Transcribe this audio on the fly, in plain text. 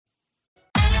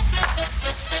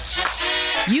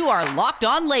You are Locked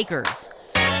On Lakers,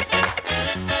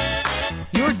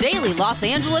 your daily Los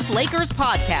Angeles Lakers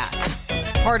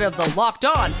podcast. Part of the Locked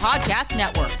On Podcast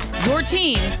Network, your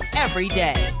team every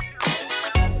day.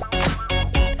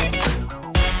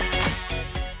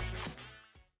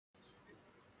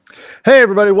 Hey,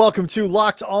 everybody. Welcome to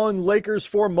Locked On Lakers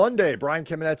for Monday. Brian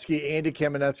Kamenetsky, Andy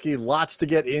Kamenetsky. Lots to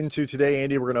get into today,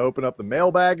 Andy. We're going to open up the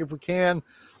mailbag if we can.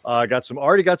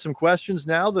 Already got some questions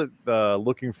now that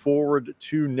looking forward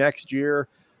to next year,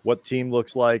 what team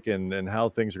looks like and how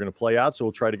things are going to play out. So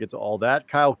we'll try to get to all that.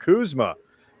 Kyle Kuzma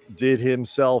did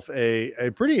himself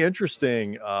a pretty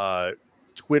interesting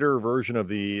Twitter version of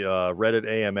the Reddit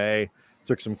AMA.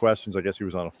 Took some questions. I guess he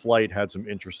was on a flight, had some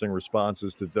interesting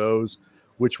responses to those,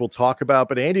 which we'll talk about.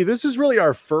 But Andy, this is really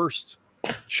our first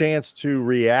chance to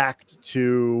react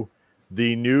to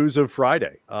the news of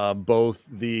Friday. Both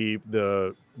the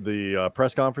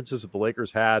press conferences that the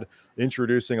Lakers had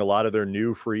introducing a lot of their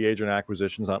new free agent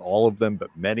acquisitions, not all of them, but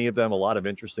many of them, a lot of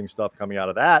interesting stuff coming out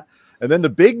of that. And then the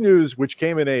big news, which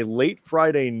came in a late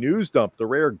Friday news dump, the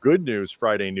rare good news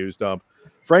Friday news dump.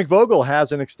 Frank Vogel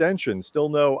has an extension.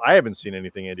 I haven't seen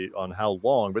anything, Andy, on how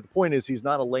long, but the point is he's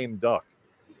not a lame duck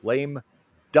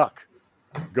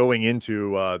going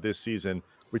into this season.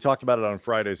 We talked about it on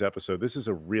Friday's episode. This is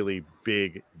a really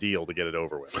big deal to get it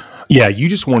over with. Yeah, you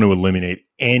just want to eliminate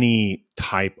any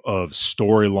type of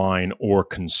storyline or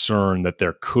concern that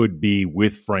there could be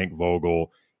with Frank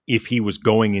Vogel if he was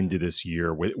going into this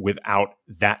year without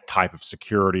that type of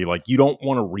security. Like, you don't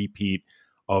want a repeat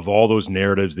of all those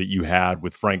narratives that you had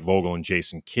with Frank Vogel and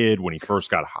Jason Kidd when he first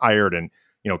got hired. And,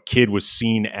 Kidd was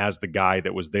seen as the guy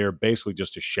that was there basically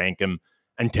just to shank him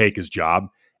and take his job.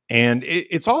 And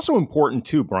it's also important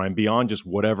too, Brian, beyond just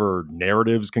whatever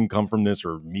narratives can come from this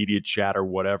or media chat or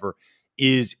whatever,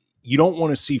 is you don't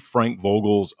want to see Frank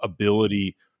Vogel's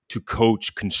ability to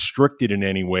coach constricted in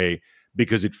any way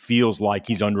because it feels like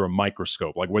he's under a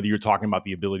microscope. Like whether you're talking about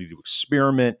the ability to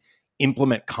experiment,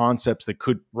 implement concepts that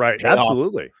could pay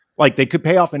off, like they could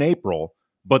pay off in April,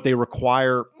 but they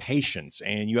require patience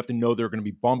and you have to know there are going to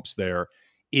be bumps there.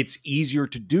 It's easier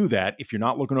to do that if you're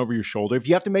not looking over your shoulder. If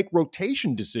you have to make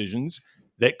rotation decisions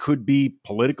that could be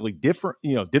politically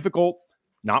difficult,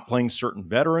 not playing certain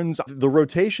veterans. The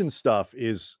rotation stuff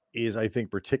is I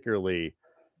think particularly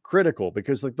critical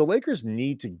because like the Lakers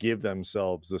need to give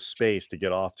themselves the space to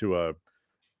get off to a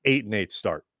 8-8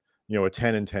 start, a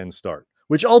 10-10 start,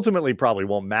 which ultimately probably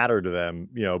won't matter to them,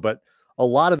 but a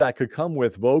lot of that could come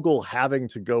with Vogel having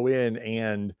to go in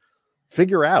and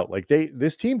figure out like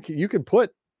this team, you can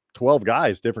put 12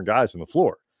 different guys on the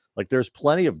floor. Like there's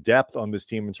plenty of depth on this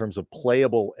team in terms of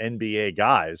playable NBA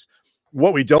guys.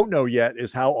 What we don't know yet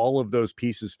is how all of those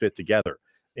pieces fit together.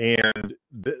 And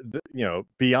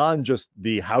beyond just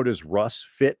the how does Russ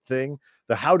fit thing,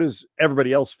 the how does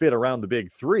everybody else fit around the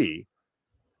big three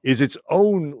is its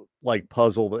own like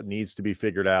puzzle that needs to be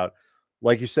figured out.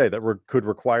 Like you say, that could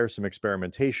require some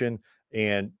experimentation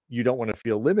and you don't want to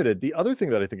feel limited. The other thing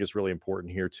that I think is really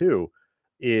important here too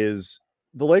is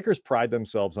the Lakers pride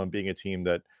themselves on being a team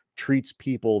that treats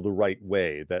people the right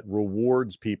way, that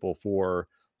rewards people for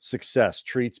success,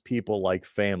 treats people like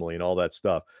family and all that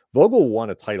stuff. Vogel won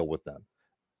a title with them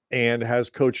and has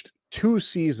coached 2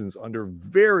 seasons under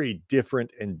very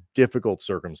different and difficult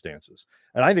circumstances.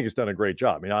 And I think he's done a great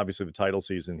job. I mean, obviously the title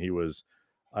season, he was,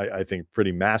 I think,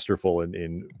 pretty masterful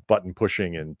in button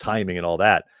pushing and timing and all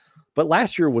that. But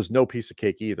last year was no piece of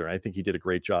cake either. I think he did a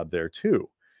great job there too.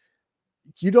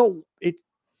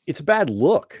 It's a bad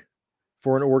look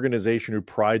for an organization who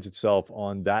prides itself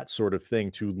on that sort of thing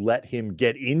to let him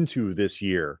get into this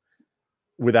year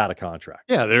without a contract.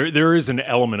 Yeah, there is an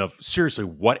element of seriously,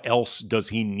 what else does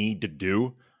he need to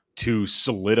do to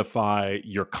solidify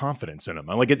your confidence in him?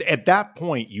 And like at that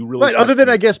point, you really other than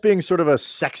I guess being sort of a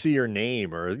sexier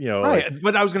name or right. Like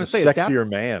but I was going to say sexier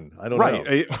man. I don't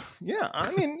know. Yeah,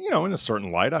 I mean, in a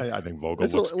certain light, I think Vogel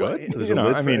looks good.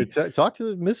 Talk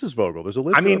to Mrs. Vogel. There's a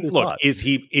lid. I mean, look, is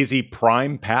he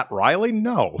prime Pat Riley?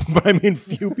 No, but I mean,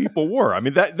 few people were. I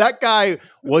mean, that guy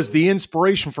was the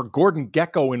inspiration for Gordon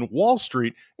Gekko in Wall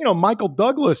Street. Michael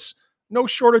Douglas. No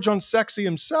shortage on sexy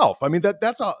himself. I mean,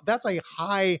 that's a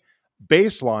high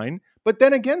baseline. But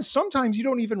then again, sometimes you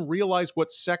don't even realize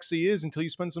what sexy is until you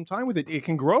spend some time with it. It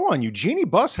can grow on you. Jeannie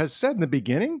Buss has said in the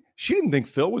beginning she didn't think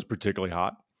Phil was particularly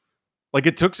hot. Like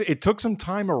it took some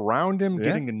time around him,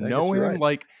 getting to know him. Right.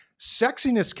 Like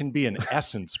sexiness can be an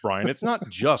essence, Brian. It's not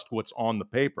just what's on the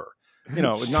paper.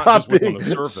 It's not just what's on the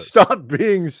surface. Stop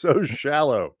being so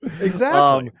shallow.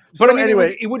 Exactly. But I mean,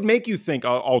 anyway, it would make you think,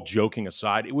 all joking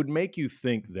aside, it would make you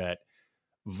think that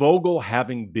Vogel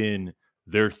having been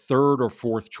their third or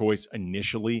fourth choice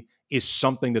initially is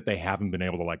something that they haven't been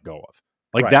able to let go of.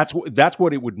 Like Right. that's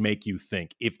what it would make you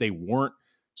think if they weren't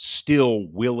still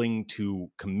willing to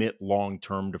commit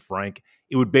long-term to Frank.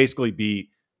 It would basically be,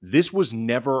 this was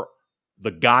never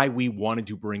the guy we wanted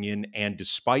to bring in, and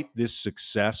despite this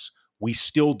success, we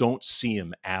still don't see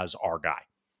him as our guy.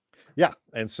 Yeah,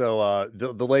 and so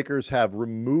the Lakers have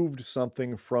removed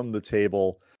something from the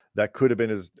table that could have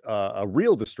been a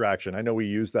real distraction. I know we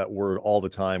use that word all the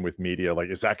time with media. Like,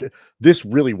 this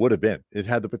really would have been. It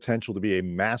had the potential to be a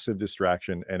massive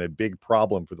distraction and a big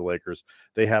problem for the Lakers.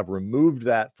 They have removed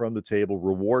that from the table,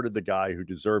 rewarded the guy who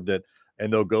deserved it,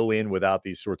 and they'll go in without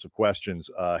these sorts of questions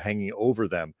hanging over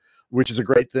them, which is a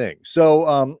great thing.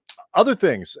 So other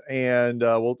things, and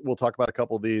we'll talk about a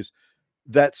couple of these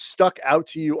that stuck out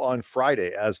to you on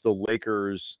Friday as the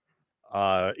Lakers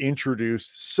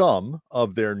introduced some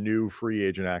of their new free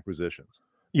agent acquisitions.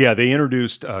 Yeah, they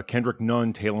introduced Kendrick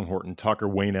Nunn, Taylor Horton Tucker,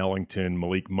 Wayne Ellington,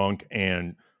 Malik Monk,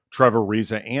 and Trevor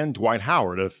Ariza, and Dwight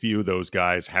Howard, a few of those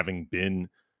guys having been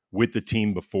with the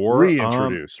team before.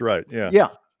 Reintroduced, right. Yeah. Yeah.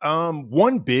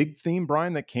 One big theme,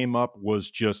 Brian, that came up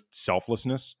was just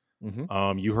selflessness.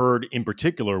 Mm-hmm. You heard in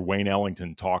particular Wayne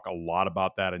Ellington talk a lot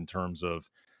about that in terms of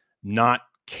not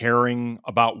caring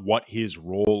about what his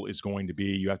role is going to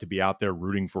be. You have to be out there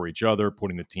rooting for each other,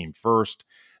 putting the team first.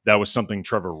 That was something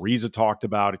Trevor Ariza talked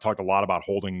about. He talked a lot about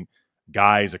holding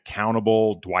guys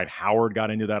accountable. Dwight Howard got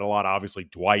into that a lot. Obviously,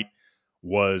 Dwight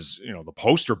was, the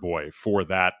poster boy for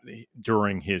that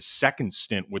during his second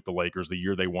stint with the Lakers, the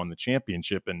year they won the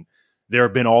championship. And there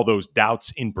have been all those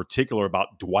doubts in particular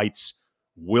about Dwight's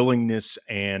willingness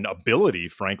and ability,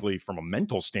 frankly, from a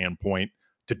mental standpoint,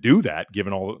 to do that,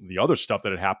 given all the other stuff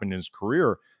that had happened in his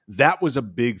career. That was a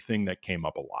big thing that came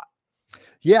up a lot.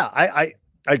 Yeah,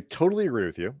 I totally agree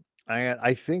with you.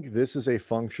 I think this is a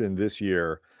function this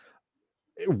year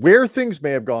where things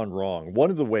may have gone wrong.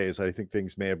 One of the ways I think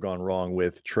things may have gone wrong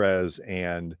with Trez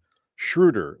and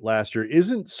Schroeder last year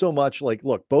isn't so much like,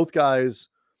 look, both guys,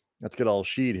 let's get all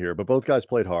sheet here, but both guys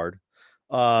played hard.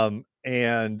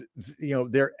 And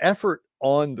their effort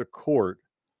on the court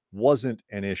wasn't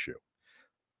an issue.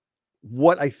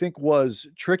 What I think was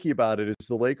tricky about it is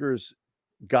the Lakers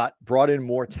brought in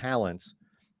more talent,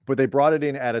 but they brought it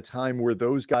in at a time where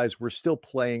those guys were still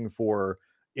playing for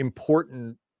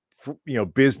important,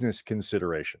 business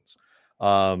considerations.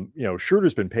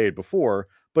 Schroeder's been paid before,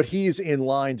 but he's in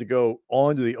line to go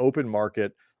onto the open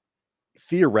market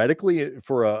theoretically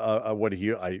for what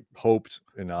I hoped,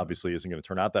 and obviously isn't going to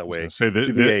turn out that way.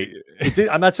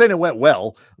 I'm not saying it went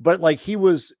well, but like he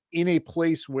was in a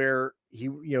place where he,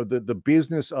 the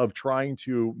business of trying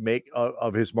to make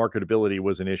of his marketability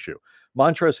was an issue.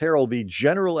 Montrezl Harrell, the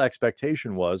general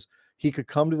expectation was he could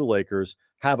come to the Lakers,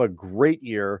 have a great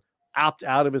year, opt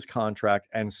out of his contract,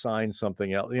 and sign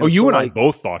something else. You and I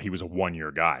both thought he was a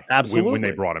one-year guy. Absolutely. When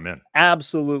they brought him in.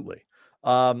 Absolutely.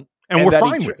 And we're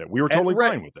fine with it. We were totally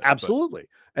fine with it. Absolutely.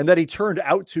 And that he turned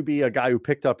out to be a guy who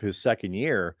picked up his second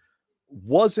year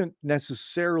wasn't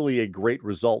necessarily a great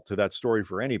result to that story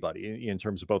for anybody in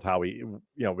terms of both how he,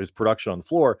 his production on the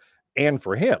floor and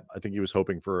for him. I think he was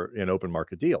hoping for an open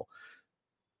market deal.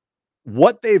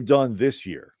 What they've done this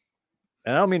year,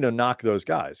 and I don't mean to knock those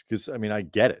guys because I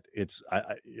get it.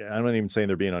 I'm not even saying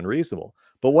they're being unreasonable,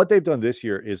 but what they've done this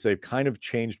year is they've kind of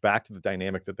changed back to the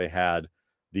dynamic that they had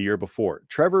the year before.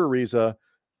 Trevor Ariza,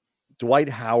 Dwight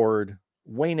Howard,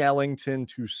 Wayne Ellington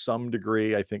to some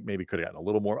degree, I think maybe could have gotten a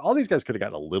little more. All these guys could have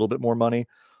gotten a little bit more money,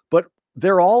 but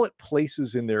they're all at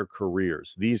places in their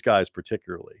careers, these guys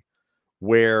particularly,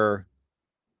 where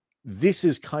this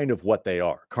is kind of what they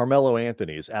are. Carmelo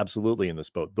Anthony is absolutely in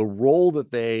this boat. The role that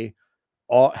they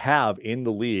have in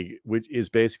the league, which is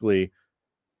basically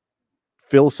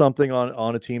fill something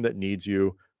on a team that needs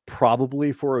you,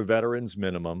 probably for a veteran's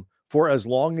minimum, for as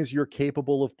long as you're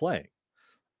capable of playing.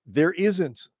 There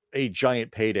isn't a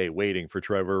giant payday waiting for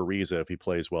Trevor Ariza if he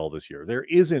plays well this year. There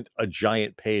isn't a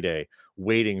giant payday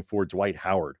waiting for Dwight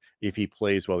Howard if he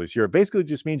plays well this year. It basically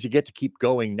just means you get to keep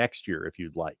going next year if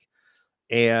you'd like.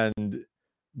 And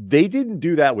they didn't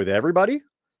do that with everybody.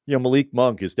 Malik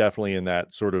Monk is definitely in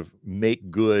that sort of make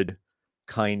good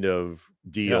kind of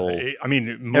deal. Yeah,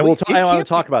 and I want to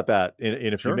talk about that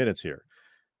in a few minutes here.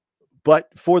 But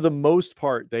for the most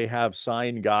part, they have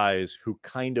signed guys who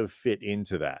kind of fit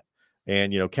into that.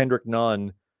 And, Kendrick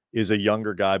Nunn is a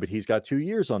younger guy, but he's got 2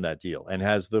 years on that deal and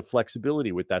has the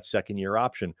flexibility with that second year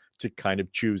option to kind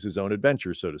of choose his own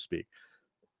adventure, so to speak.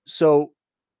 So,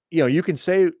 you can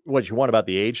say what you want about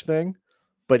the age thing,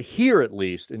 but here, at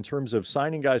least in terms of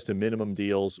signing guys to minimum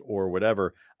deals or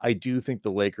whatever, I do think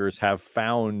the Lakers have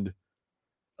found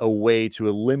a way to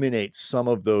eliminate some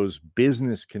of those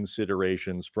business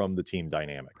considerations from the team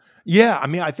dynamic. Yeah, I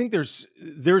mean, I think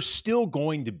there's still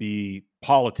going to be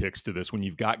politics to this when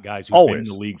you've got guys who've been in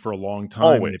the Always. league for a long time.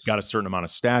 Always. They've got a certain amount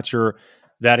of stature.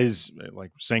 That is,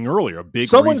 like saying earlier, a big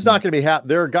Someone's reason. not going to be happy.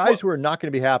 There are guys who are not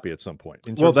going to be happy at some point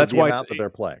in terms that's of the why amount that they're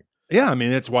playing. Yeah, I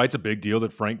mean, that's why it's a big deal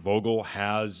that Frank Vogel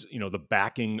has, the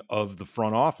backing of the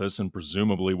front office, and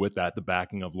presumably with that, the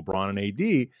backing of LeBron and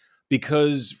AD.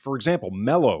 Because, for example,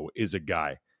 Melo is a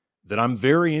guy that I'm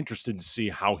very interested to see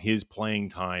how his playing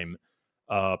time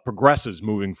progresses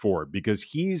moving forward. Because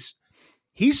he's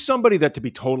somebody that, to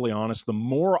be totally honest, the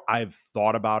more I've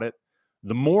thought about it,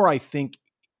 the more I think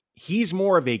he's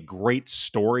more of a great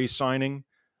story signing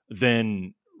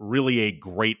than really a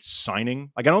great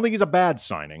signing. Like, I don't think he's a bad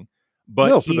signing. But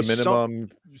no, for the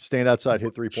minimum, stand outside,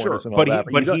 hit 3-pointers, and all that.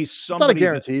 But he's somebody. It's not a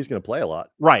guarantee he's going to play a lot.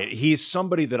 Right. He's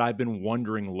somebody that I've been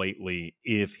wondering lately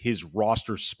if his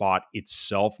roster spot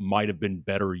itself might have been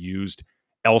better used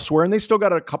elsewhere. And they still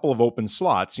got a couple of open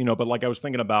slots, but like I was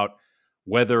thinking about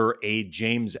whether a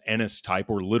James Ennis type,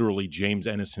 or literally James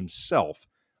Ennis himself,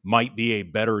 might be a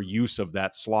better use of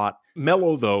that slot.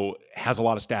 Melo, though, has a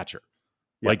lot of stature.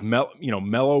 Yeah. Like,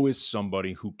 Melo is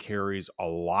somebody who carries a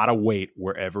lot of weight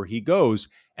wherever he goes.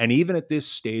 And even at this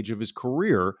stage of his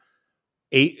career,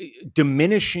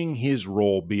 diminishing his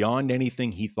role beyond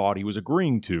anything he thought he was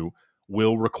agreeing to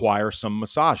will require some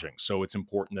massaging. So it's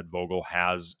important that Vogel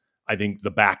has, I think, the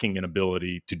backing and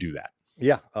ability to do that.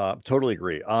 Yeah, totally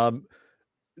agree.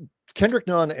 Kendrick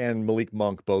Nunn and Malik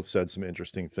Monk both said some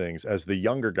interesting things as the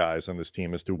younger guys on this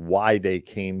team as to why they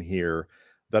came here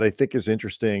that I think is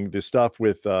interesting. The stuff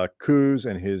with Kuz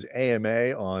and his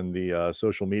AMA on the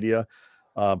social media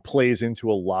plays into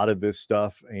a lot of this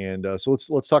stuff. And so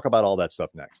let's talk about all that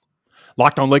stuff next.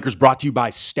 Locked On Lakers brought to you by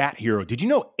Stat Hero. Did you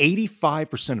know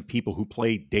 85% of people who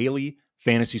play daily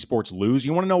fantasy sports lose?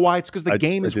 You want to know why? It's because the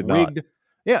game is rigged. Not.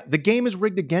 Yeah, the game is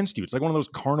rigged against you. It's like one of those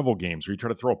carnival games where you try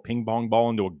to throw a ping pong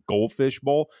ball into a goldfish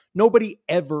bowl. Nobody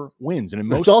ever wins. And in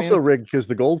most it's also rigged because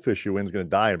the goldfish you win is going to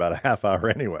die in about a half hour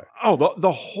anyway. Oh,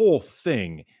 the whole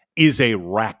thing is a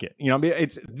racket.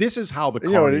 This is how the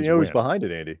carnies who's behind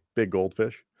it, Andy? Big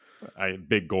goldfish.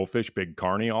 Big goldfish, big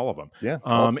carny, all of them. Yeah.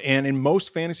 And in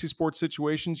most fantasy sports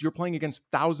situations, you're playing against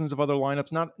thousands of other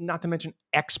lineups, not to mention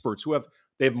experts who have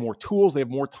more tools, they have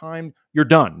more time. You're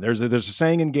done. There's a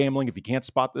saying in gambling: if you can't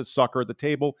spot this sucker at the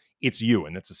table, it's you.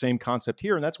 And it's the same concept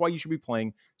here. And that's why you should be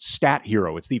playing Stat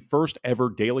Hero. It's the first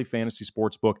ever daily fantasy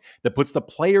sports book that puts the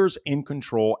players in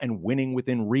control and winning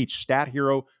within reach. Stat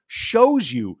Hero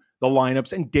shows you the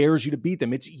lineups and dares you to beat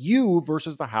them. It's you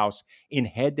versus the house in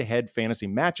head-to-head fantasy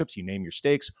matchups. You name your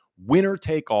stakes. Winner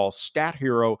take all. Stat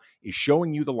Hero is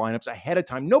showing you the lineups ahead of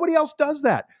time. Nobody else does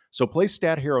that. So play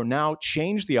Stat Hero now.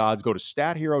 Change the odds. Go to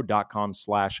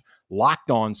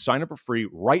stathero.com/lockedon. Sign up for free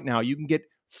right now. You can get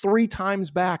 3 times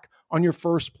back on your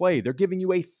first play. They're giving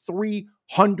you a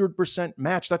 300%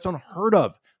 match. That's unheard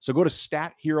of. So go to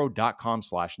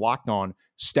stathero.com/lockedon.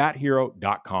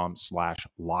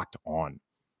 stathero.com/lockedon.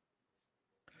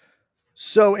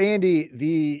 So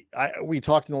Andy, we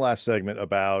talked in the last segment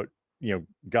about,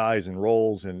 guys and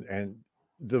roles and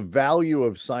the value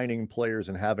of signing players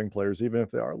and having players, even if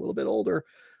they are a little bit older,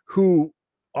 who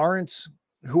are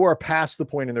past the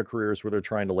point in their careers where they're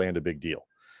trying to land a big deal.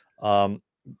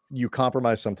 You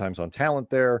compromise sometimes on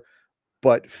talent there,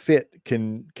 but fit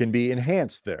can be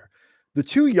enhanced there. The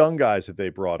 2 young guys that they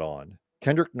brought on,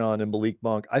 Kendrick Nunn and Malik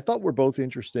Monk, I thought were both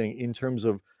interesting in terms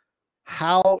of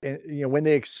how, when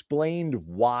they explained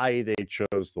why they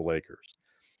chose the Lakers.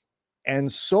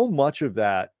 And so much of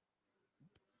that,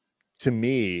 to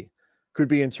me, could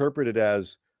be interpreted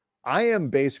as, I am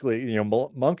basically,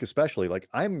 Monk especially, like,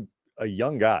 I'm a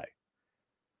young guy.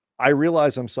 I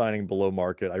realize I'm signing below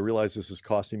market. I realize this is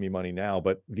costing me money now,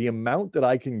 but the amount that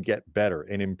I can get better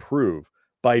and improve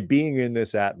by being in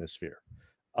this atmosphere,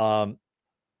 both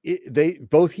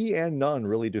he and Nunn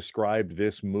really described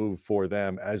this move for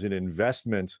them as an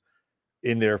investment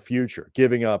in their future,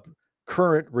 giving up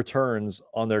current returns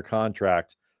on their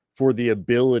contract for the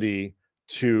ability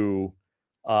to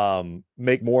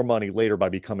make more money later by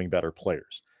becoming better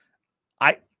players.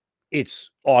 It's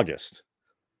August.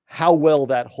 How well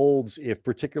that holds, if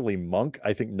particularly Monk,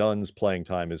 I think Nunn's playing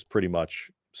time is pretty much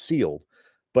sealed,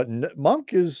 but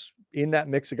Monk is in that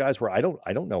mix of guys where I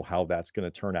don't know how that's going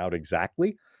to turn out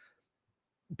exactly.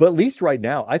 But at least right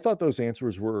now, I thought those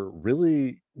answers were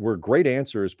great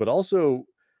answers, but also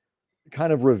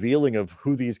kind of revealing of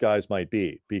who these guys might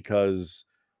be, because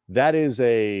that is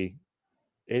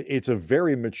it's a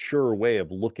very mature way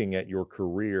of looking at your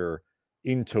career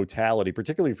in totality,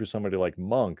 particularly for somebody like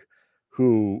Monk,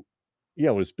 who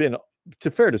has been,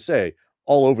 fair to say,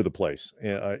 all over the place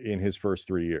in his first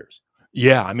 3 years.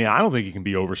 Yeah, I mean, I don't think it can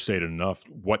be overstated enough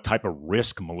what type of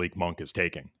risk Malik Monk is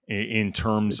taking in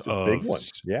terms It's a big of one.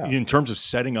 Yeah.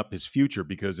 setting up his future.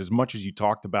 Because as much as you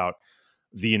talked about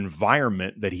the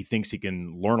environment that he thinks he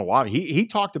can learn a lot, he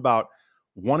talked about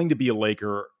wanting to be a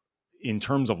Laker in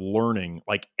terms of learning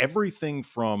like everything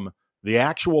from the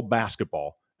actual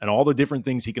basketball and all the different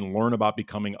things he can learn about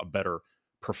becoming a better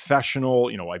professional,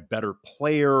 a better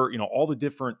player, all the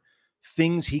different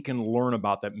things he can learn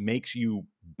about that makes you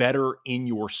better in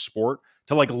your sport,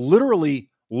 to like literally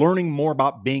learning more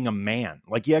about being a man.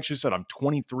 Like he actually said, I'm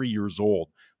 23 years old.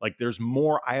 Like there's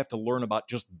more I have to learn about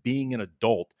just being an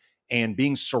adult and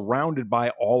being surrounded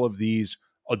by all of these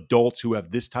adults who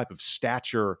have this type of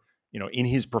stature, in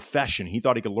his profession. He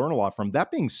thought he could learn a lot from.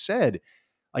 That being said,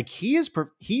 like he is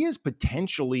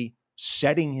potentially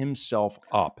setting himself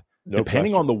up, No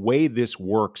depending question. on the way this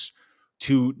works,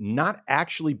 to not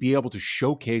actually be able to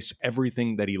showcase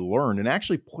everything that he learned and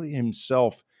actually put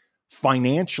himself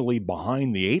financially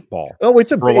behind the 8 ball. Oh,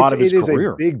 for a lot of his it is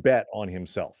career. a big bet on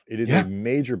himself. It is Yeah. a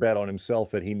major bet on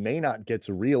himself that he may not get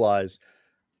to realize,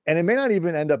 and it may not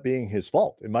even end up being his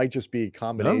fault. It might just be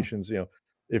combinations.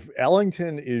 If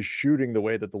Ellington is shooting the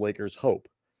way that the Lakers hope,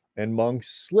 and Monk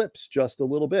slips just a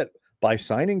little bit by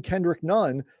signing Kendrick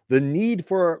Nunn, the need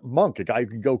for Monk, a guy who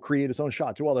can go create his own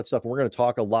shot, do all that stuff. And we're going to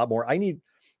talk a lot more. I need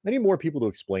more people to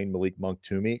explain Malik Monk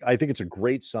to me. I think it's a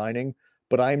great signing,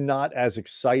 but I'm not as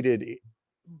excited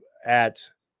at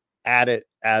it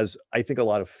as I think a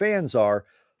lot of fans are,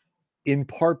 in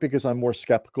part because I'm more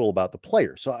skeptical about the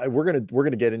player. So we're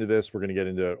gonna get into this. We're gonna get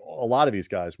into a lot of these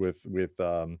guys with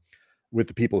the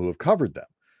people who have covered them.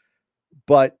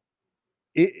 But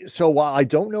so while I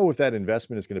don't know if that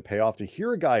investment is going to pay off, to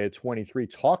hear a guy at 23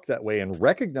 talk that way and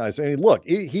recognize, I mean, look,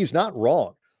 he's not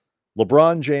wrong.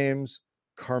 LeBron James,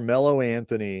 Carmelo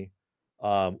Anthony,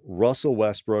 Russell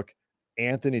Westbrook,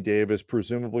 Anthony Davis,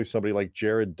 presumably somebody like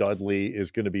Jared Dudley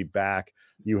is going to be back.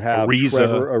 You have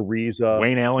Trevor Ariza,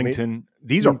 Wayne Ellington.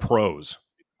 These are pros.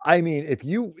 I mean, if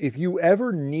you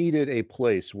ever needed a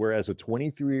place where, as a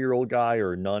 23-year-old guy,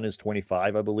 or Nunn is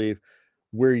 25, I believe,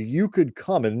 where you could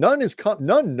come, and Nunn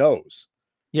knows.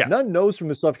 Yeah. Nunn knows from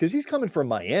this stuff because he's coming from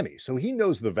Miami, so he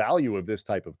knows the value of this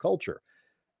type of culture.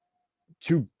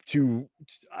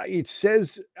 It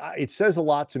says a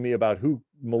lot to me about who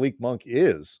Malik Monk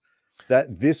is,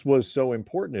 that this was so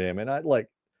important to him. And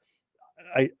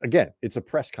again, it's a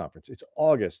press conference. It's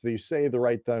August. They say the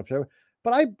right thing,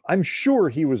 but I'm sure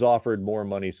he was offered more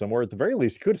money somewhere. At the very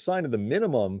least, he could have signed at the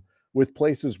minimum with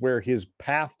places where his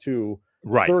path to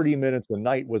 30 minutes a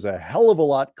night was a hell of a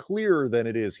lot clearer than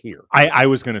it is here. I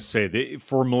was going to say that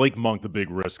for Malik Monk, the big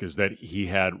risk is that he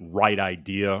had right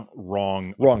idea,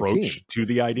 wrong approach team to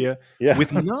the idea. Yeah.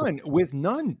 With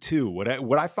Nunn too.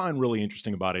 What I find really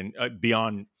interesting about it,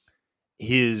 beyond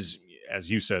his,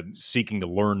 as you said, seeking to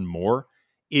learn more,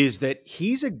 is that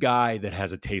he's a guy that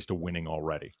has a taste of winning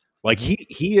already. Like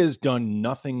he has done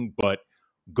nothing but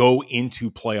go into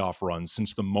playoff runs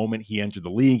since the moment he entered the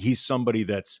league. He's somebody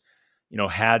that's,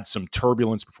 had some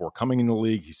turbulence before coming into the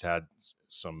league. He's had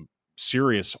some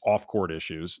serious off-court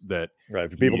issues that. Right.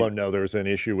 If people don't know, there was an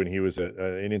issue when he was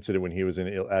an incident when he was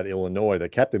at Illinois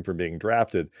that kept him from being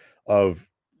drafted, of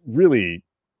really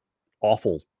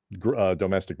awful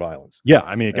domestic violence. Yeah,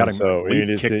 I mean, it got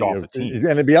him kicked off the team.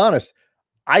 And to be honest,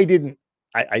 I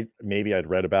maybe I'd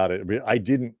read about it, but I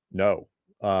didn't know.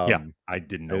 I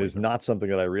didn't know. It is not something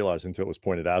that I realized until it was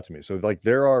pointed out to me. So like,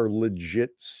 there are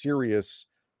legit serious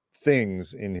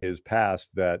things in his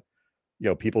past that,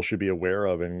 people should be aware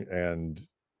of, and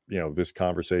this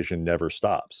conversation never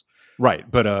stops. Right.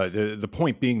 But the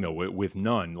point being, though, with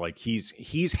Nunn, like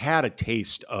he's had a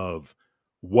taste of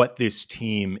what this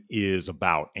team is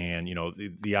about. And,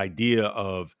 the idea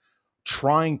of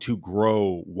trying to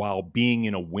grow while being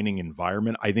in a winning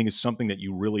environment, I think, is something that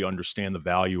you really understand the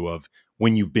value of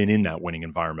when you've been in that winning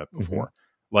environment before.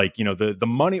 Like, the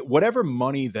money, whatever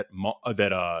money that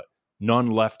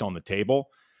Nunn left on the table,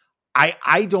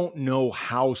 I don't know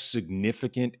how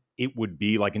significant it would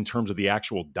be, like in terms of the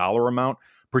actual dollar amount,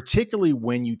 particularly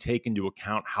when you take into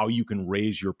account how you can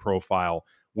raise your profile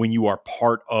when you are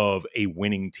part of a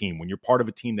winning team, when you're part of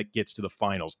a team that gets to the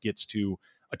finals, gets to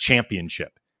a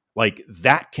championship. Like,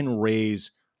 that can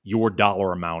raise your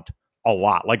dollar amount a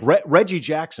lot. Like Reggie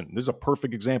Jackson, this is a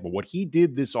perfect example. What he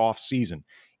did this offseason,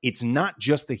 it's not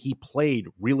just that he played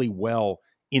really well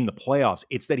in the playoffs,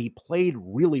 it's that he played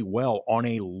really well on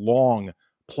a long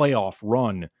playoff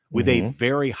run with a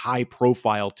very high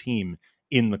profile team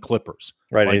in the Clippers.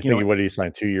 Right. Like, what did he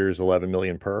sign? 2 years, $11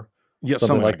 million per? Yeah,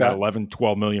 something like that. 11,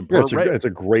 12 million Yeah, per. it's a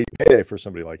great payday for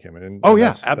somebody like him, and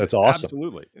Yeah, that's awesome.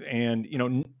 absolutely. And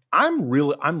I'm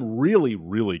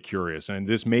really curious, and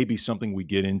this may be something we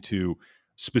get into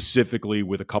specifically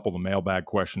with a couple of mailbag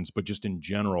questions, but just in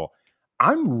general,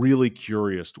 I'm really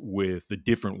curious with the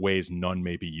different ways Nunn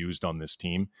may be used on this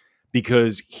team,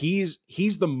 because he's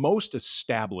the most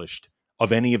established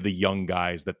of any of the young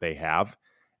guys that they have.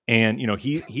 And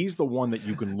he's the one that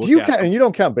you can look at. And you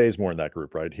don't count Bazemore in that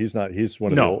group, right? He's not. He's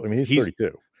one of the old. I mean, he's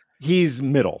 32. He's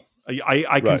middle.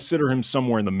 I consider him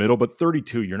somewhere in the middle, but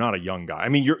 32, you're not a young guy. I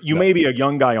mean, you may be a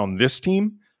young guy on this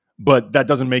team, but that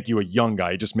doesn't make you a young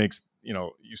guy. It just makes,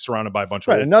 you're surrounded by a bunch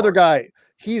of old another farts. guy.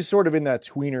 He's sort of in that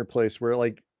tweener place where,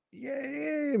 like,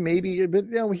 yeah, maybe, but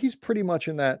he's pretty much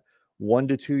in that 1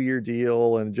 to 2 year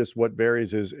deal, and just what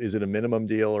varies is it a minimum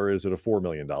deal or is it a $4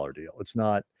 million deal? It's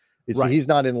not. Right. He's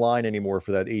not in line anymore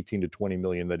for that 18 to 20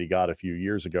 million that he got a few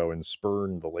years ago and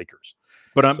spurned the Lakers.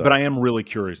 But I am really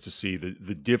curious to see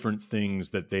the different things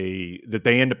that they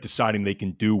end up deciding they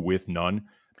can do with Nunn,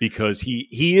 because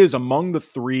he is among the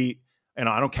three, and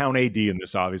I don't count AD in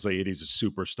this, obviously. AD's a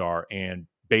superstar and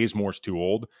Bazemore's too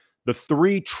old. The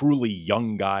three truly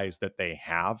young guys that they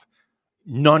have,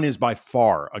 Nunn is by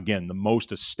far, again, the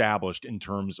most established in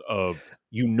terms of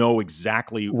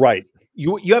exactly right.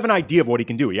 You have an idea of what he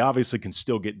can do. He obviously can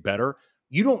still get better.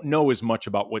 You don't know as much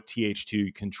about what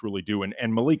TH2 can truly do.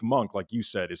 And Malik Monk, like you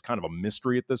said, is kind of a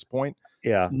mystery at this point.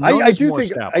 Yeah. I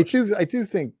do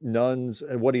think Nunn's,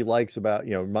 and what he likes about,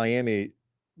 Miami,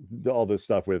 all this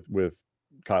stuff with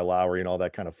Kyle Lowry and all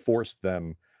that kind of forced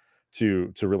them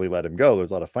to really let him go.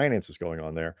 There's a lot of finances going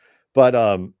on there. But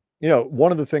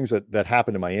one of the things that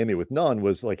happened in Miami with Nunn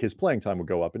was, like, his playing time would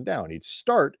go up and down. He'd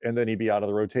start and then he'd be out of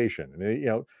the rotation.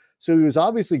 And so he was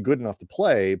obviously good enough to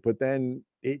play, but then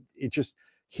it just,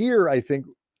 here, I think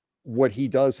what he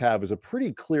does have is a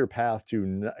pretty clear path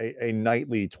to a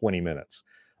nightly 20 minutes.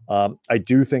 I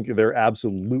do think they're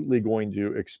absolutely going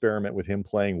to experiment with him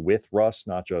playing with Russ,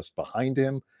 not just behind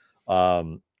him.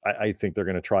 I think they're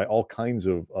going to try all kinds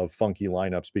of funky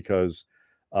lineups, because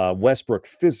Westbrook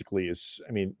physically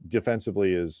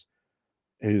defensively is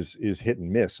hit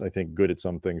and miss. I think good at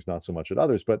some things, not so much at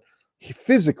others, but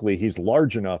physically he's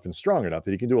large enough and strong enough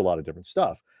that he can do a lot of different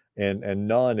stuff. And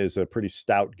Nunn is a pretty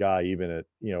stout guy, even at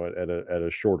a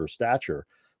shorter stature.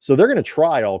 So they're going to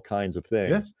try all kinds of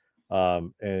things. Yeah.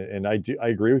 And I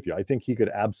agree with you. I think he could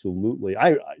absolutely.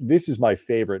 This is my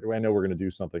favorite. I know we're going to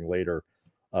do something later.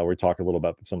 We talk a little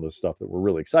about some of the stuff that we're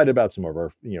really excited about, some of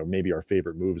our, maybe our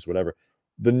favorite moves, whatever.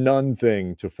 The Nunn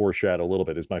thing, to foreshadow a little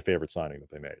bit, is my favorite signing that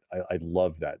they made. I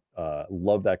love that.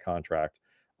 Love that contract.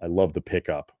 I love the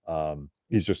pickup.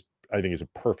 I think he's a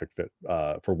perfect fit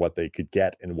for what they could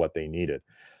get and what they needed.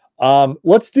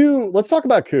 Let's talk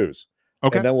about Kuz.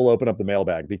 Okay. And then we'll open up the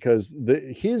mailbag, because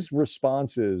his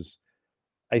responses,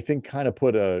 I think, kind of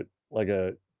put a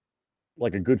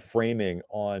good framing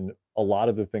on a lot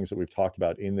of the things that we've talked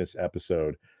about in this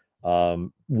episode.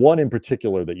 One in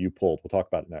particular that you pulled, we'll talk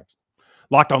about it next.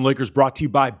 Locked On Lakers brought to you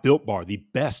by Built Bar, the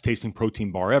best tasting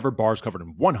protein bar ever. Bars covered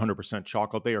in 100%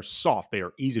 chocolate. They are soft, they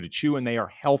are easy to chew, and they are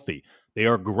healthy. They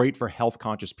are great for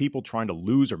health-conscious people trying to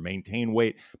lose or maintain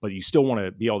weight, but you still want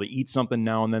to be able to eat something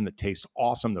now and then that tastes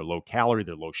awesome. They're low calorie,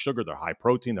 they're low sugar, they're high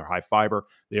protein, they're high fiber.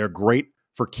 They are great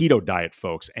for keto diet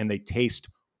folks, and they taste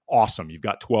awesome. You've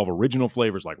got 12 original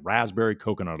flavors like raspberry,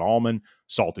 coconut almond,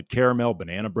 salted caramel,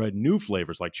 banana bread, new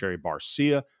flavors like cherry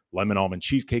barcia, lemon almond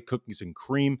cheesecake, cookies and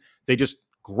cream. They just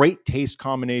great taste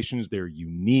combinations. They're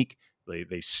unique.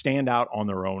 They stand out on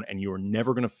their own, and you're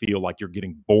never going to feel like you're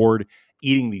getting bored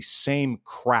eating the same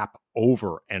crap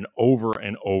over and over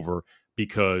and over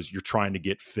because you're trying to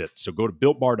get fit. So go to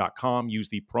BuiltBar.com, use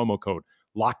the promo code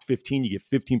LOCKED15. You get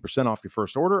 15% off your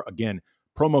first order. Again,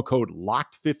 promo code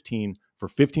LOCKED15 for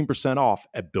 15% off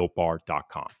at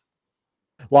BuiltBar.com.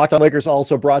 Locked On Lakers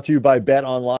also brought to you by Bet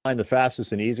Online, the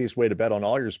fastest and easiest way to bet on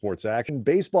all your sports action.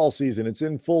 Baseball season, it's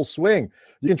in full swing.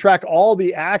 You can track all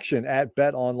the action at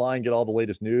Bet Online, get all the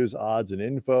latest news, odds, and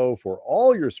info for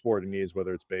all your sporting needs,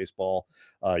 whether it's baseball,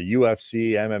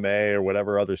 UFC, MMA, or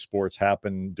whatever other sports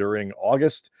happen during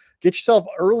August. Get yourself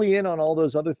early in on all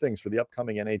those other things for the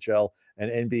upcoming NHL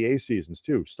and NBA seasons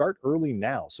too. Start early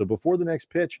now. So before the next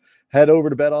pitch, head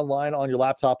over to Bet Online on your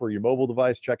laptop or your mobile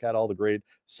device. Check out all the great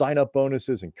sign-up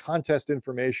bonuses and contest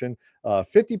information.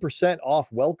 50%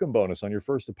 off welcome bonus on your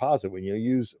first deposit when you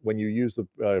use the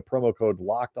promo code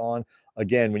Locked On.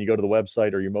 Again, when you go to the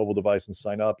website or your mobile device and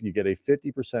sign up, you get a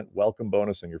 50% welcome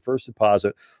bonus on your first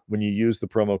deposit when you use the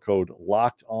promo code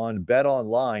Locked On. Bet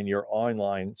Online, your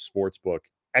online sportsbook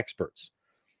experts.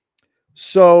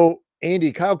 So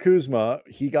Andy, Kyle Kuzma,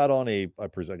 he got on I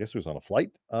guess it was on a flight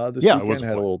this Yeah, it weekend, was a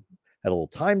had a flight. little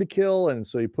time to kill, and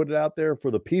so he put it out there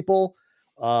for the people.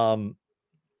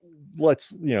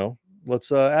 Let's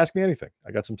ask me anything.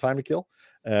 I got some time to kill,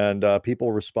 and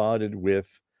people responded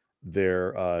with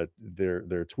their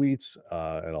tweets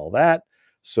and all that.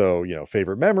 So,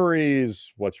 favorite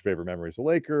memories. What's your favorite memories of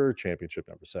Laker? Championship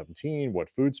number 17. What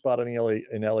food spot in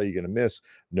LA you gonna miss?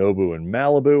 Nobu and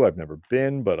Malibu. I've never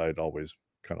been, but I'd always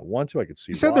kind of want to. I could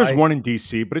see He said there's why. one in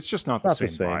DC, but it's just not It's the not the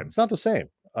same same. vibe. It's not the same.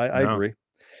 I No. agree.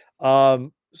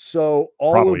 So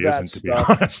all Probably of that isn't, to be stuff.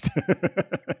 honest.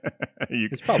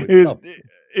 It's probably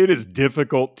it is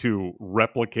difficult to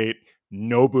replicate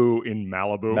Nobu in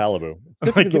Malibu. Malibu.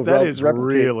 It's Like, difficult that to is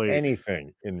replicate really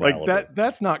anything in like Malibu.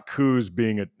 that's not Kuz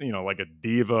being like a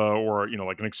diva or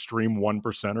like an extreme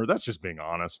 1%er. That's just being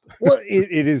honest. Well,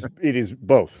 it is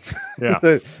both. Yeah.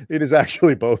 It is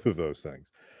actually both of those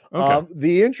things. Okay.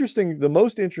 The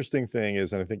most interesting thing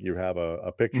is, and I think you have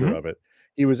a picture Mhm. of it.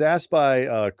 He was asked by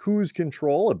Kuz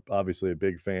Control, obviously a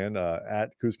big fan,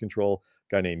 at Kuz Control,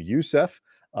 a guy named Youssef,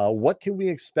 what can we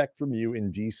expect from you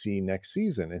in DC next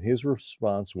season? And his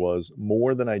response was,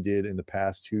 more than I did in the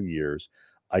past 2 years.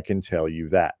 I can tell you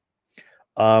that.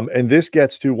 And this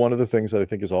gets to one of the things that I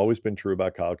think has always been true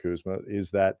about Kyle Kuzma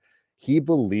is that he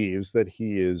believes that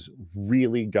he is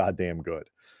really goddamn good.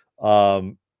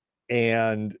 And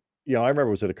I remember,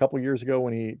 was it a couple years ago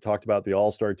when he talked about the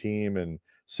All-Star team and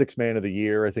sixth man of the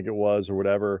year, I think it was, or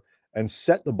whatever, and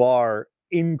set the bar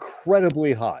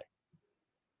incredibly high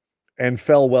and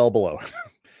fell well below.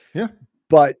 Yeah.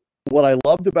 But what I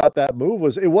loved about that move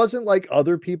was it wasn't like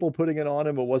other people putting it on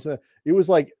him. It was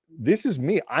like, this is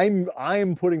me.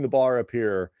 I'm putting the bar up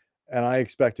here and I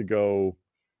expect to go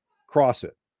cross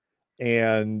it.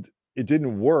 And it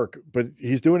didn't work, but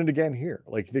he's doing it again here.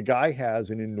 Like, the guy has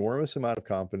an enormous amount of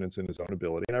confidence in his own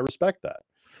ability, and I respect that.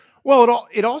 Well,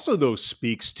 it also, though,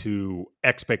 speaks to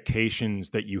expectations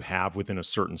that you have within a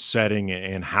certain setting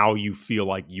and how you feel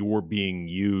like you're being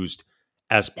used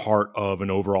as part of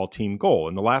an overall team goal.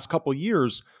 In the last couple of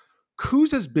years,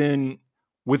 Kuz has been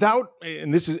without,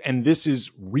 and this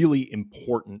is really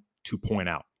important to point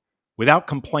out, without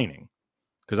complaining,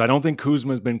 because I don't think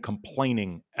Kuzma has been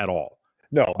complaining at all.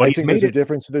 No, But I he's think made there's a it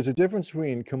difference. There's a difference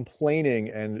between complaining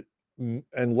and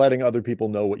letting other people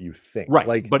know what you think. right.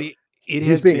 Like, But it he's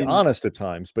has being been honest at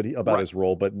times, but about right. his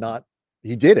role, but not.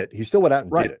 He did it. He still went out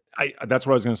and Right. did it. That's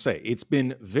what I was going to say. It's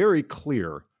been very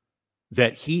clear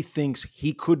that he thinks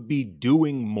he could be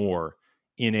doing more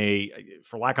in a,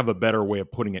 for lack of a better way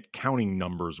of putting it, counting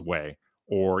numbers way,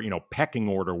 or pecking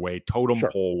order way, totem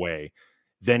Sure. pole way,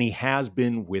 than he has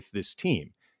been with this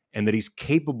team, and that he's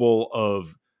capable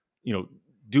of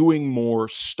doing more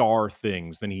star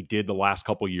things than he did the last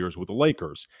couple of years with the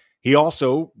Lakers. He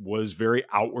also was very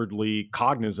outwardly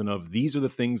cognizant of, these are the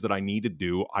things that I need to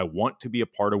do. I want to be a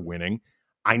part of winning.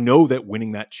 I know that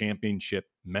winning that championship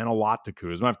meant a lot to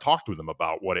Kuzma. I've talked with him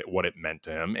about what it meant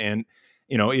to him. And,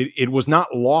 it was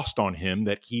not lost on him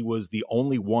that he was the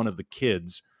only one of the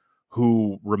kids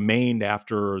who remained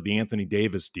after the Anthony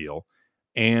Davis deal.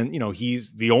 And,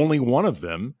 he's the only one of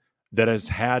them that has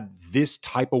had this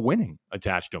type of winning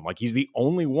attached to him. Like, he's the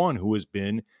only one who has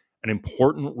been an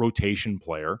important rotation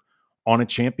player on a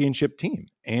championship team.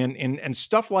 And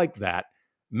stuff like that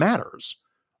matters.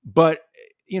 But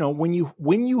when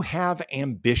you have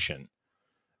ambition,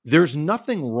 there's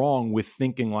nothing wrong with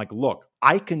thinking like, look,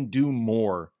 I can do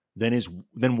more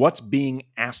than what's being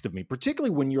asked of me,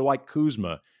 particularly when you're like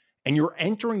Kuzma and you're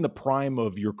entering the prime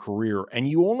of your career and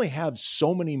you only have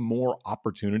so many more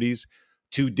opportunities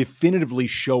to definitively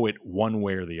show it one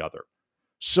way or the other.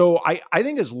 So I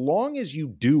think as long as you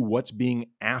do what's being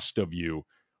asked of you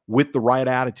with the right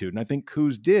attitude, and I think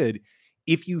Kuz did,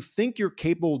 if you think you're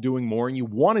capable of doing more and you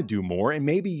want to do more, and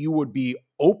maybe you would be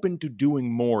open to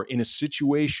doing more in a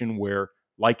situation where,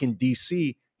 like in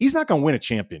DC, he's not going to win a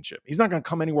championship. He's not going to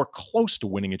come anywhere close to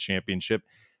winning a championship.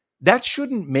 That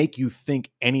shouldn't make you think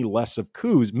any less of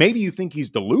Kuz. Maybe you think he's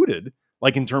deluded,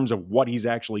 like in terms of what he's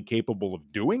actually capable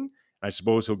of doing. I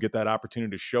suppose he'll get that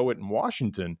opportunity to show it in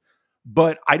Washington.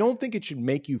 But I don't think it should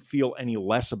make you feel any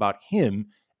less about him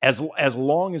as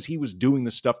long as he was doing the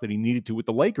stuff that he needed to with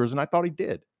the Lakers, and I thought he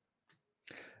did.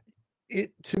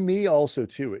 It, to me also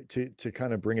too, to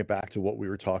kind of bring it back to what we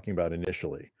were talking about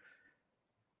initially,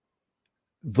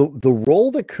 the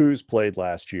role that Kuz played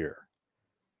last year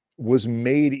was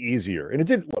made easier, and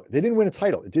they didn't win a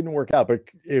title. It didn't work out. But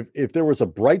if there was a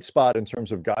bright spot in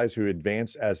terms of guys who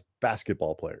advanced as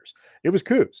basketball players, it was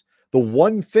Kuz. The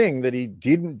one thing that he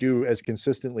didn't do as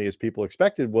consistently as people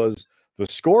expected was the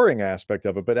scoring aspect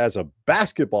of it. But as a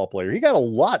basketball player, he got a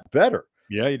lot better.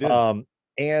 Yeah, he did.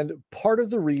 And part of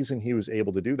the reason he was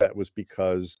able to do that was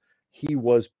because he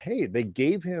was paid. They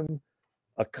gave him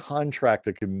a contract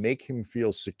that could make him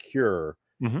feel secure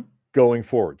Mhm. going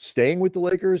forward. Staying with the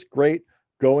Lakers, great.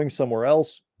 Going somewhere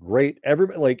else, great.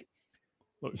 Everybody, like,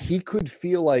 Look, he could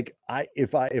feel like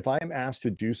if I'm asked to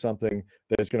do something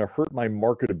that is going to hurt my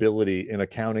marketability in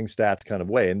accounting stats kind of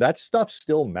way, and that stuff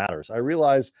still matters. I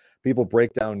realize people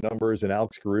break down numbers, and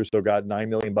Alex Caruso got $9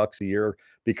 million a year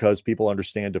because people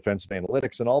understand defensive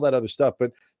analytics and all that other stuff.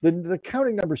 But the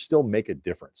accounting numbers still make a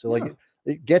difference. So like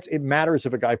it matters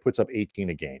if a guy puts up 18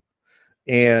 a game,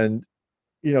 and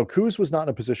Kuz was not in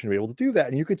a position to be able to do that,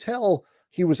 and you could tell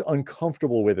he was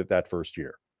uncomfortable with it that first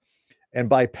year. And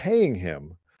by paying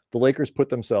him, the Lakers put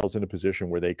themselves in a position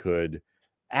where they could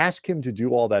ask him to do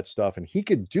all that stuff, and he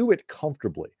could do it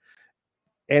comfortably.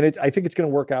 And I think it's going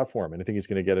to work out for him. And I think he's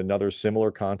going to get another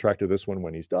similar contract to this one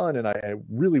when he's done. And I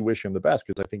really wish him the best,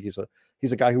 because I think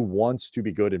he's a guy who wants to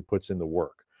be good and puts in the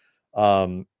work.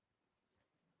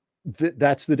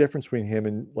 That's the difference between him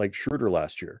and like Schroeder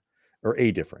last year, or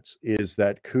a difference is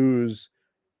that Kuz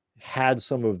had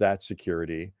some of that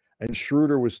security, and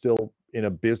Schroeder was still in a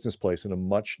business place in a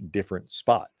much different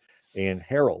spot. And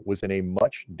Harrell was in a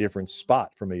much different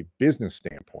spot from a business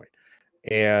standpoint.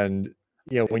 And,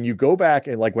 when you go back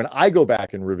and like when I go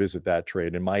back and revisit that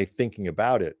trade and my thinking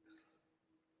about it,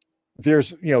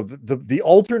 there's, the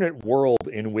alternate world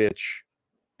in which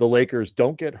the Lakers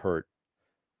don't get hurt.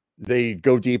 They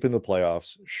go deep in the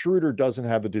playoffs. Schroeder doesn't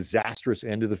have the disastrous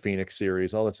end of the Phoenix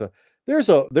series, all that stuff. There's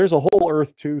a whole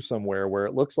Earth 2 somewhere where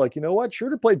it looks like,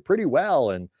 Schroeder played pretty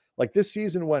well, and like this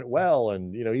season went well,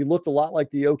 and he looked a lot like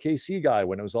the OKC guy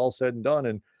when it was all said and done.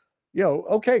 And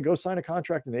okay, go sign a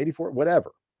contract in 84,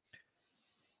 whatever.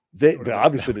 They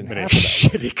obviously didn't have a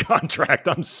shitty contract.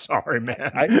 I'm sorry,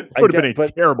 man. It would have been a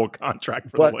terrible contract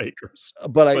for the Lakers.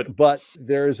 But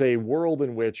there's a world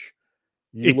in which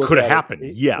it could have happened.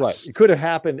 Yes. Right. It could have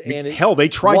happened. And hell, they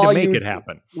tried to make it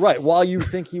happen. Right. While you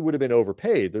think he would have been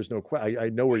overpaid, there's no question. I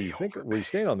know where you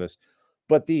stand on this,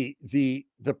 but the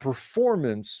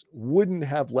performance wouldn't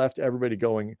have left everybody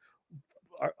going,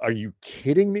 are you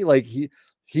kidding me? Like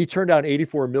he turned down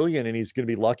 84 million, and he's going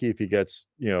to be lucky if he gets,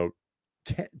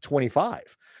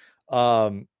 25.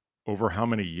 Over how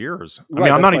many years? I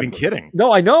mean, I'm not even kidding.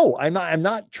 No, I know. I'm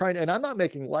not trying to, and I'm not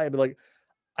making light, but like,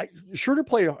 Schroeder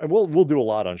played, and we'll do a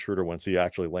lot on Schroeder once he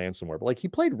actually lands somewhere, but like he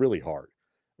played really hard.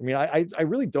 I mean, I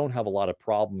really don't have a lot of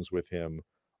problems with him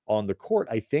on the court.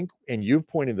 I think, and you've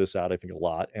pointed this out, I think a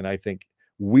lot, and I think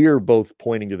we're both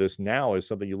pointing to this now as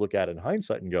something you look at in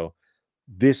hindsight and go,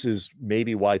 this is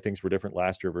maybe why things were different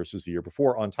last year versus the year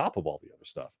before, on top of all the other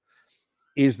stuff,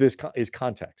 is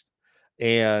context.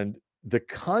 And the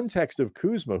context of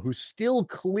Kuzma, who still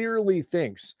clearly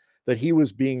thinks that he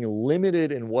was being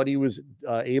limited in what he was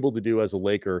able to do as a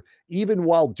Laker, even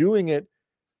while doing it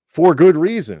for good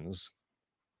reasons.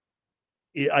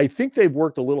 I think they've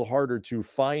worked a little harder to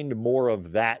find more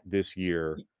of that this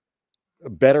year,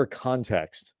 better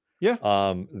context,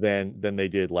 than they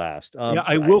did last.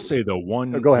 I will say though,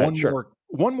 go ahead.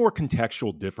 One more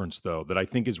contextual difference though that I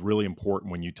think is really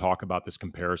important when you talk about this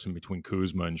comparison between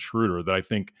Kuzma and Schroeder, that I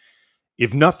think,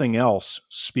 if nothing else,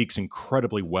 speaks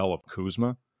incredibly well of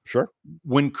Kuzma. Sure.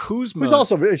 When Kuzma, who's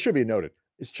also, it should be noted,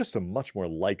 is just a much more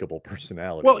likable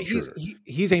personality. Well,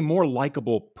 he's a more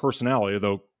likable personality,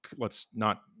 though. Let's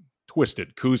not twist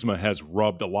it. Kuzma has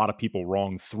rubbed a lot of people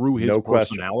wrong through his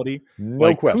personality.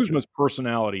 No question. Kuzma's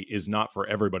personality is not for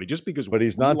everybody. Just because, but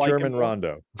he's not German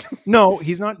Rondo. No,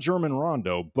 he's not German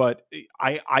Rondo. But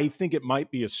I think it might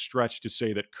be a stretch to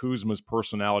say that Kuzma's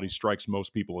personality strikes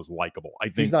most people as likable. I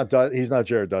think he's not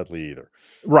Jared Dudley either.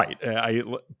 Right.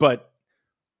 But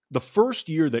the first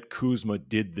year that Kuzma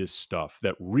did this stuff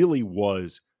that really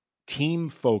was team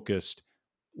focused,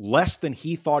 less than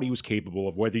he thought he was capable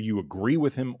of, whether you agree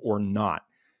with him or not,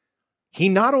 he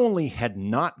not only had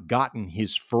not gotten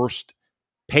his first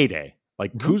payday,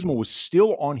 like Kuzma was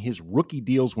still on his rookie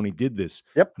deals when he did this.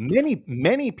 Yep.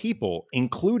 Many people,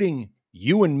 including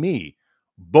you and me,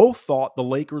 both thought the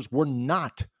Lakers were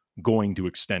not going to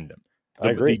extend him. I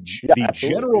agree. The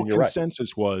general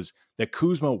consensus was that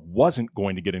Kuzma wasn't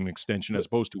going to get an extension, as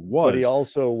opposed to was. But he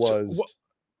also was.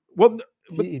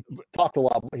 He talked a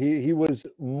lot. He was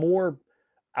more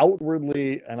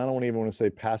outwardly, and I don't even want to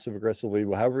say passive aggressively,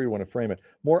 however you want to frame it,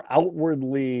 more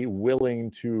outwardly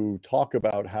willing to talk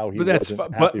about how he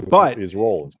wasn't happy with his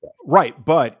role and stuff. Right,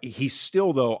 but he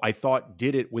still, though, I thought,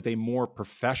 did it with a more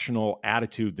professional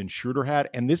attitude than Schroeder had.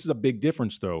 And this is a big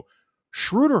difference, though.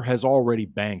 Schroeder has already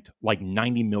banked like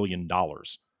 $90 million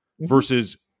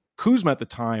versus Kuzma at the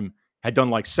time had done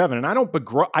like 7. And I don't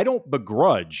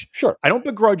begrudge Sure. I don't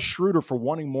begrudge Schroeder for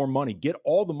wanting more money. Get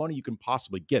all the money you can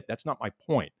possibly get. That's not my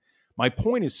point. My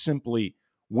point is simply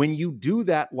when you do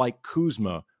that like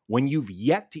Kuzma, when you've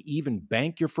yet to even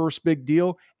bank your first big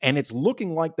deal, and it's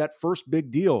looking like that first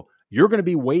big deal, you're going to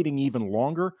be waiting even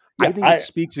longer. Yeah, I think it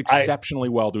speaks exceptionally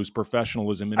well to his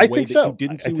professionalism in a way that you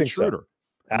didn't see with Schroeder.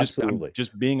 Absolutely. I'm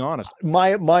just being honest.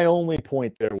 My only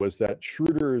point there was that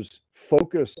Schroeder's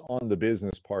focus on the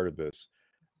business part of this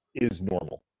is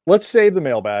normal. Let's save the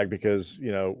mailbag because, we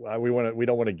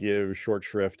don't want to give short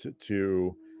shrift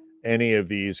to any of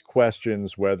these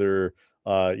questions, whether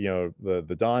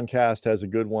the Doncast has a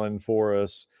good one for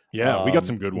us. Yeah, we got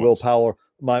some good ones. Will Power,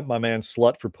 my man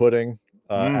Slut for Pudding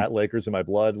at Lakers in My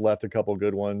Blood left a couple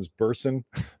good ones. Burson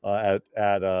at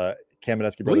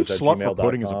Kamenetsky Brothers at Slut gmail.com. for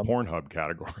Pudding is a Pornhub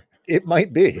category. It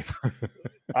might be.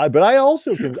 But I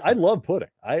also I love pudding.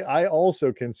 I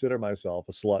also consider myself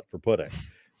a slut for pudding.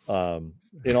 I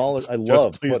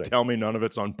love please pudding. Tell me none of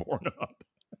it's on Pornhub.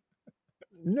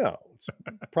 No, it's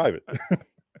private.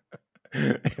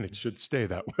 And it should stay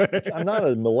that way. I'm not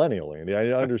a millennial, Andy.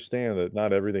 I understand that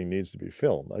not everything needs to be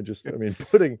filmed.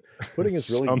 Pudding is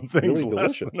really, some things really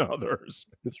less delicious. than others.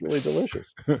 It's really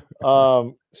delicious.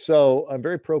 So I'm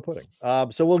very pro pudding.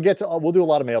 So we'll do a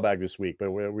lot of mailbag this week,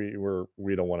 but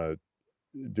we don't want to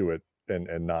do it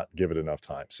and not give it enough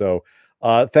time. So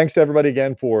thanks to everybody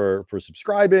again for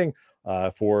subscribing,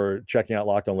 for checking out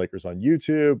Locked On Lakers on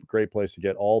YouTube. Great place to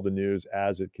get all the news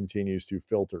as it continues to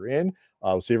filter in.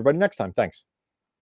 We'll see everybody next time. Thanks.